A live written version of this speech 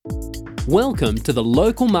Welcome to the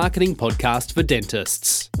Local Marketing Podcast for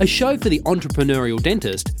Dentists, a show for the entrepreneurial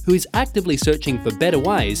dentist who is actively searching for better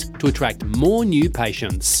ways to attract more new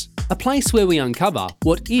patients. A place where we uncover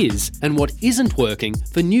what is and what isn't working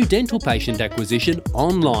for new dental patient acquisition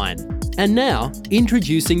online. And now,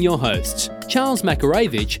 introducing your hosts, Charles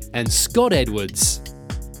Makarevich and Scott Edwards.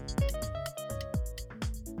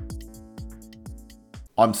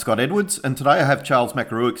 I'm Scott Edwards, and today I have Charles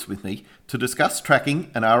Makarewicz with me to discuss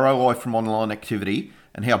tracking and ROI from online activity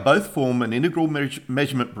and how both form an integral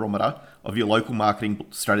measurement barometer of your local marketing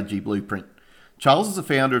strategy blueprint. Charles is the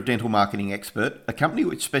founder of Dental Marketing Expert, a company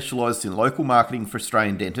which specialises in local marketing for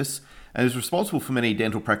Australian dentists and is responsible for many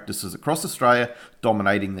dental practices across Australia,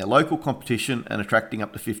 dominating their local competition and attracting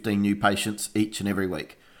up to 15 new patients each and every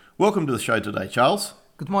week. Welcome to the show today, Charles.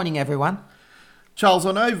 Good morning, everyone. Charles,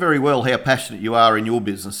 I know very well how passionate you are in your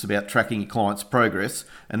business about tracking your clients' progress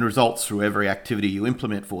and results through every activity you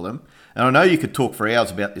implement for them, and I know you could talk for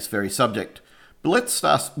hours about this very subject. But let's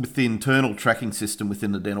start with the internal tracking system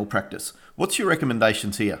within the dental practice. What's your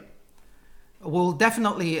recommendations here? Well,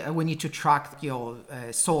 definitely we need to track your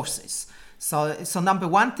sources. So number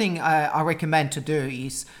one thing I recommend to do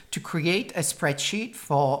is to create a spreadsheet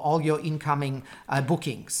for all your incoming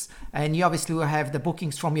bookings. And you obviously will have the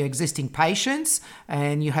bookings from your existing patients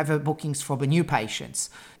and you have bookings for the new patients.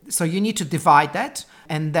 So you need to divide that,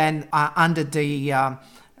 and then under the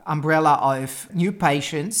umbrella of new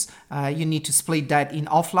patients, you need to split that in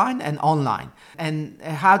offline and online. And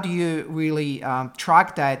how do you really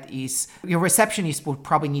track that is your receptionist would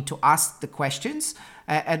probably need to ask the questions.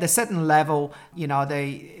 At a certain level, you know,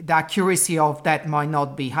 the accuracy of that might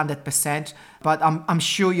not be 100%, but I'm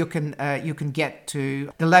sure you can get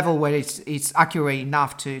to the level where it's accurate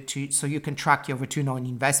enough to so you can track your return on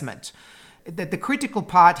investment. The critical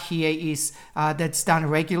part here is that's done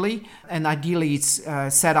regularly, and ideally it's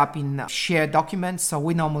set up in shared documents. So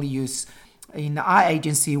we normally use, in our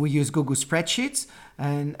agency, we use Google Spreadsheets,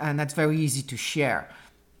 and that's very easy to share.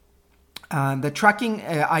 The tracking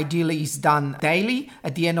ideally is done daily.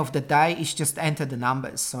 At the end of the day, it's just enter the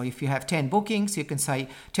numbers. So if you have 10 bookings, you can say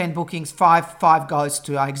 10 bookings, five goes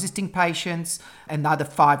to our existing patients, another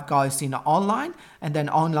 5 goes in online, and then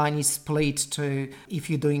online is split to, if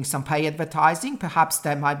you're doing some pay advertising, perhaps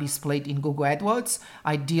that might be split in Google AdWords.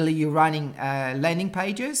 Ideally, you're running landing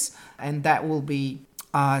pages, and that will be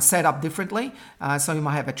set up differently. So you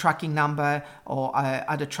might have a tracking number or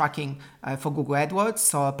other tracking for Google AdWords.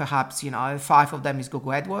 So perhaps, 5 of them is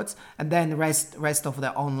Google AdWords, and then the rest of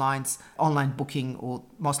the online booking will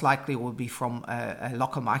most likely will be from a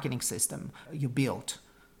local marketing system you built.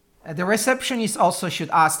 The receptionist also should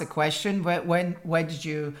ask the question, when did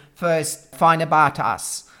you first find about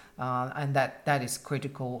us? And that is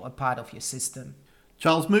critical, a part of your system.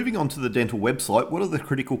 Charles, moving on to the dental website, what are the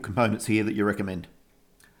critical components here that you recommend?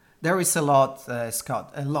 There is a lot,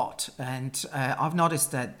 Scott, a lot. And I've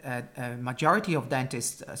noticed that a majority of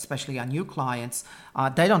dentists, especially our new clients,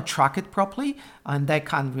 they don't track it properly, and they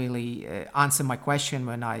can't really answer my question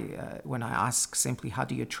when I ask simply, how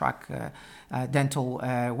do you track dental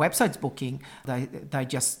websites booking? They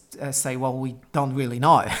just say, well, we don't really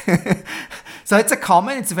know. So it's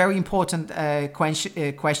a very important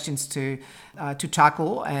questions to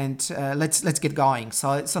tackle, and let's get going.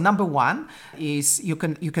 So number one is you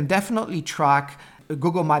can definitely track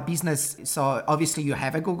Google My Business. So obviously you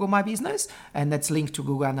have a Google My Business, and that's linked to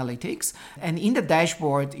Google Analytics. And in the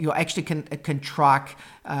dashboard, you actually can track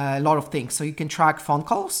a lot of things. So you can track phone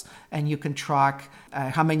calls, and you can track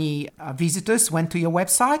how many visitors went to your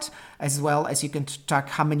website, as well as you can track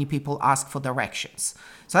how many people ask for directions.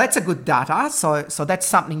 So that's a good data. So that's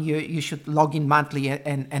something you should log in monthly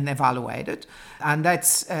and evaluate it. And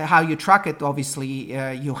that's how you track it. Obviously,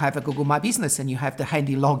 you have a Google My Business and you have the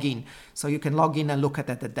handy login. So you can log in and look at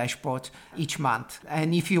the dashboard each month.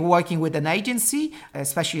 And if you're working with an agency,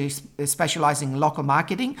 especially specializing in local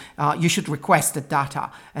marketing, you should request the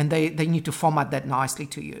data, and they need to format that nicely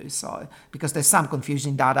to you. So because there's some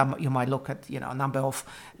confusing data, you might look at number of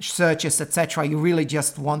searches, etc. You really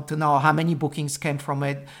just want to know how many bookings came from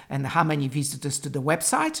it, and how many visitors to the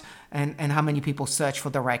website, and how many people search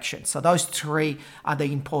for directions. So those 3 are the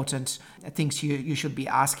important things you should be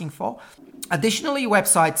asking for. Additionally,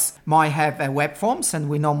 websites might have web forms, and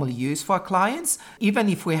we normally use for our clients. Even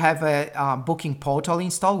if we have a booking portal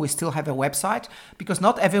installed, we still have a website, because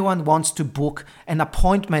not everyone wants to book an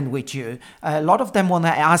appointment with you. A lot of them want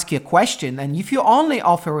to ask you a question, and if you're only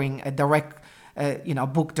offering a direct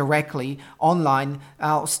book directly online,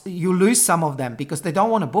 you lose some of them because they don't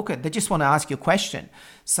want to book it. They just want to ask you a question.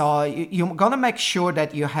 So you're going to make sure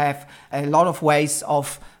that you have a lot of ways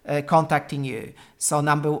of contacting you. So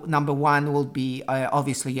number one will be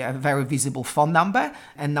obviously a very visible phone number,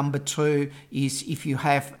 and number two is if you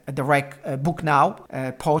have a direct Book Now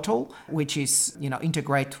portal, which is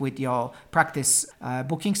integrate with your practice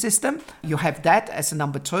booking system. You have that as a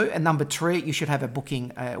number two, and number three you should have a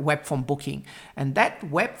booking web form booking, and that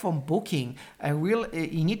web form booking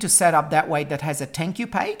you need to set up that way that has a thank you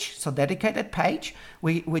page, so dedicated page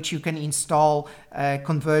which you can install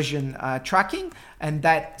conversion tracking, and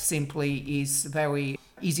that simply is very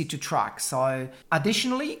easy to track. So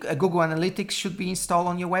additionally, Google Analytics should be installed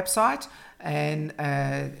on your website, and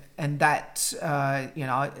that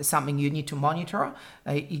is something you need to monitor.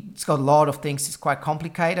 It's got a lot of things. It's quite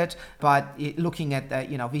complicated, but looking at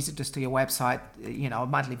visitors to your website,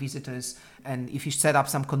 monthly visitors, and if you set up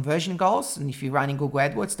some conversion goals, and if you're running Google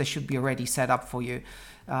AdWords, they should be already set up for you.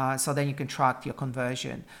 So then you can track your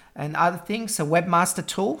conversion. And other things, so webmaster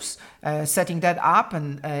tools, setting that up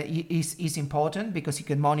and is important because you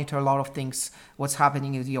can monitor a lot of things, what's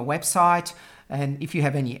happening with your website. And if you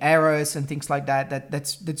have any errors and things like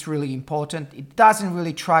that's really important. It doesn't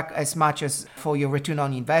really track as much as for your return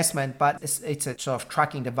on investment, but it's a sort of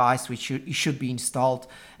tracking device which should be installed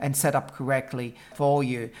and set up correctly for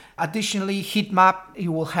you. Additionally, Heatmap, it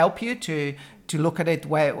will help you to look at it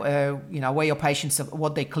where your patients,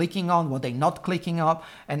 what they're clicking on, what they're not clicking on,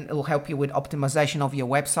 and it will help you with optimization of your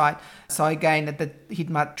website. So again, the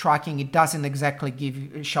Heatmap tracking, it doesn't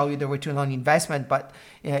exactly show you the return on investment, but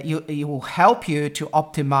it will help you to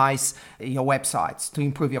optimize your websites to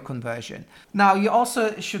improve your conversion. Now, you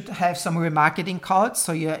also should have some remarketing codes.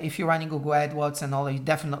 So if you're running Google AdWords and all, you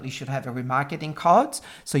definitely should have a remarketing code,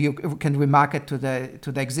 so you can remarket to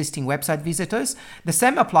the existing website visitors. The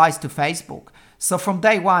same applies to Facebook. So from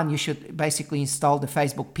day one, you should basically install the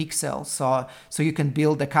Facebook Pixel so you can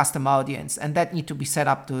build a custom audience, and that need to be set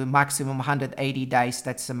up to maximum 180 days.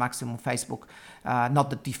 That's the maximum Facebook, not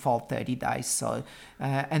the default 30 days. So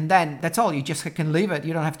and then that's all. You just can leave it.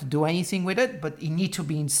 You don't have to do anything with it, but it need to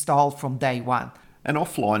be installed from day one. And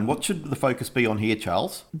offline, what should the focus be on here,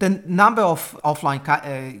 Charles? The number of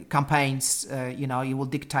offline campaigns, you will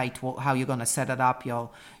dictate how you're going to set it up,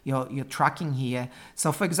 your tracking here.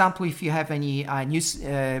 So, for example, if you have any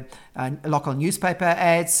local newspaper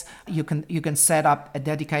ads, you can set up a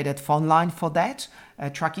dedicated phone line for that,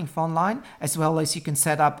 a tracking phone line, as well as you can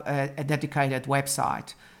set up a dedicated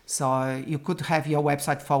website. So you could have your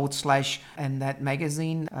website / and that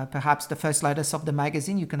magazine, perhaps the first letters of the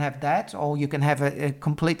magazine, you can have that, or you can have a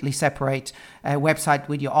completely separate website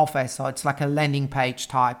with your offer. So it's like a landing page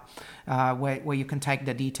type where you can take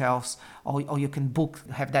the details, or you can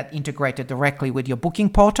have that integrated directly with your booking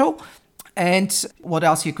portal. And what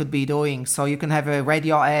else you could be doing? So you can have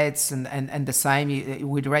radio ads and the same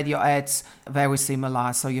with radio ads, very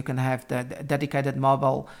similar. So you can have the dedicated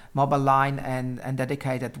mobile line and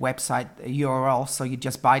dedicated website URL. So you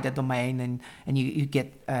just buy the domain and you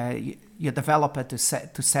get your developer to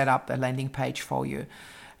set up a landing page for you.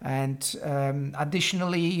 And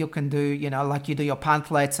additionally, you can do, like you do your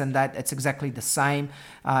pamphlets, and it's exactly the same.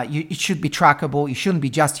 It should be trackable. It shouldn't be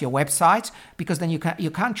just your website, because then you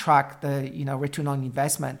can't track the return on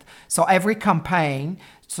investment. So every campaign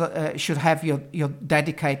should have your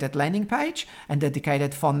dedicated landing page and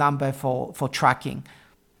dedicated phone number for tracking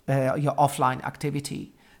your offline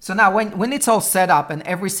activity. So now when it's all set up and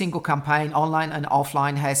every single campaign, online and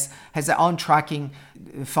offline, has their own tracking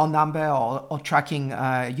phone number or tracking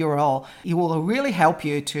URL, it will really help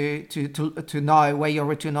you to know where your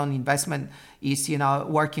return on investment is,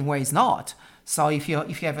 working, where it's not. So if you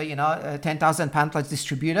have 10,000 pamphlets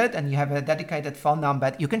distributed and you have a dedicated phone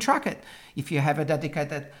number, you can track it. If you have a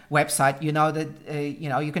dedicated website,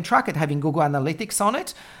 you can track it. Having Google Analytics on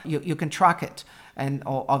it, you can track it. And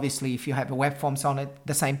obviously, if you have a web forms on it,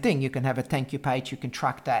 the same thing. You can have a thank you page. You can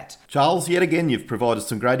track that. Charles, yet again, you've provided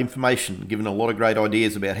some great information, given a lot of great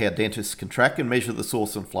ideas about how dentists can track and measure the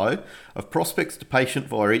source and flow of prospects to patient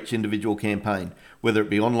via each individual campaign, whether it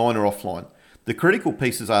be online or offline. The critical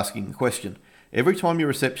piece is asking the question. Every time your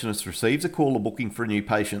receptionist receives a call or booking for a new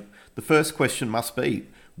patient, the first question must be,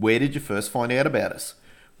 where did you first find out about us?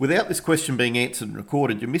 Without this question being answered and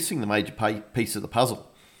recorded, you're missing the major piece of the puzzle.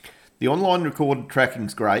 The online recorded tracking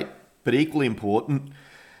is great, but equally important,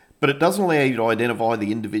 but it doesn't allow you to identify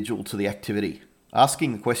the individual to the activity.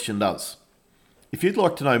 Asking the question does. If you'd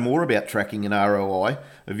like to know more about tracking and ROI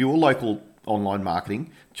of your local online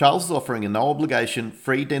marketing, Charles is offering a no-obligation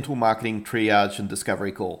free dental marketing triage and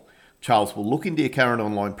discovery call. Charles will look into your current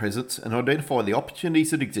online presence and identify the opportunities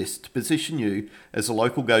that exist to position you as a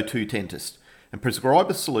local go-to dentist and prescribe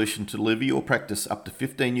a solution to deliver your practice up to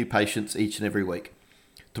 15 new patients each and every week.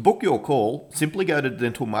 To book your call, simply go to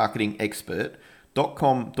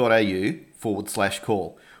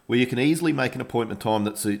dentalmarketingexpert.com.au/call, where you can easily make an appointment time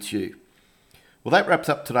that suits you. Well, that wraps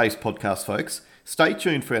up today's podcast, folks. Stay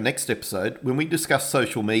tuned for our next episode when we discuss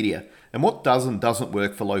social media and what does and doesn't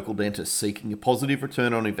work for local dentists seeking a positive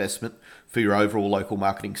return on investment for your overall local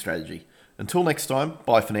marketing strategy. Until next time,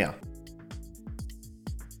 bye for now.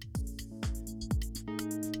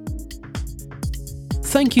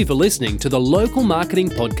 Thank you for listening to the Local Marketing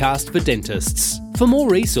Podcast for Dentists. For more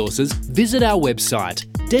resources, visit our website,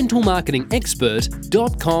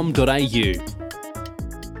 dentalmarketingexpert.com.au.